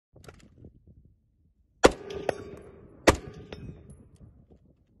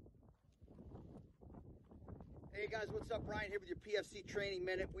guys, what's up? Brian here with your PFC Training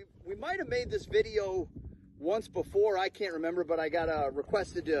Minute. We might have made this video once before, I can't remember, but I got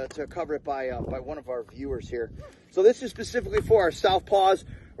requested to cover it by one of our viewers here. So this is specifically for our southpaws,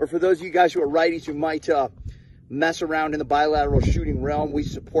 or for those of you guys who are righties who might mess around in the bilateral shooting realm. We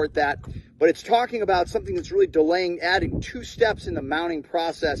support that, but it's talking about something that's really delaying, adding 2 steps in the mounting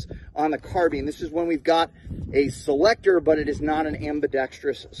process on the carbine. This is when we've got a selector, but it is not an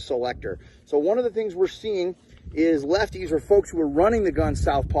ambidextrous selector. So one of the things we're seeing is lefties, or folks who are running the gun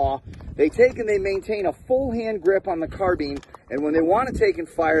southpaw, they take and they maintain a full hand grip on the carbine, and when they want to take and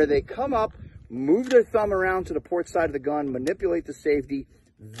fire, they come up, move their thumb around to the port side of the gun, manipulate the safety,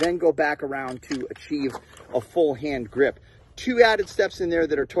 then go back around to achieve a full hand grip. 2 added steps in there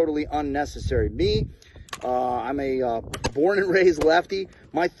that are totally unnecessary. I'm a born and raised lefty.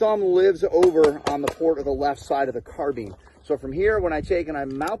 My thumb lives over on the port of the left side of the carbine. So from here, when I take and I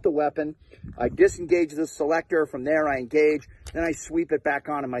mount the weapon, I disengage the selector. From there, I engage, then I sweep it back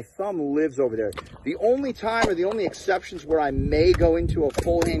on, and my thumb lives over there. The only time, or the only exceptions where I may go into a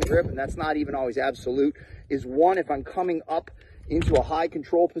full hand grip, and that's not even always absolute, is one, if I'm coming up into a high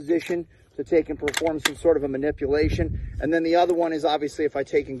control position to take and perform some sort of a manipulation. And then the other one is obviously if I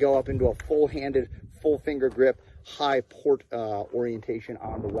take and go up into a full-handed, full finger grip, high port orientation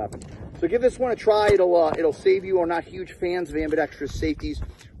on the weapon. So give this one a try. It'll save you. We're not huge fans of ambidextrous safeties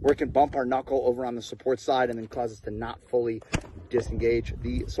where it can bump our knuckle over on the support side and then cause us to not fully disengage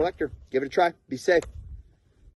the selector. Give it a try. Be safe.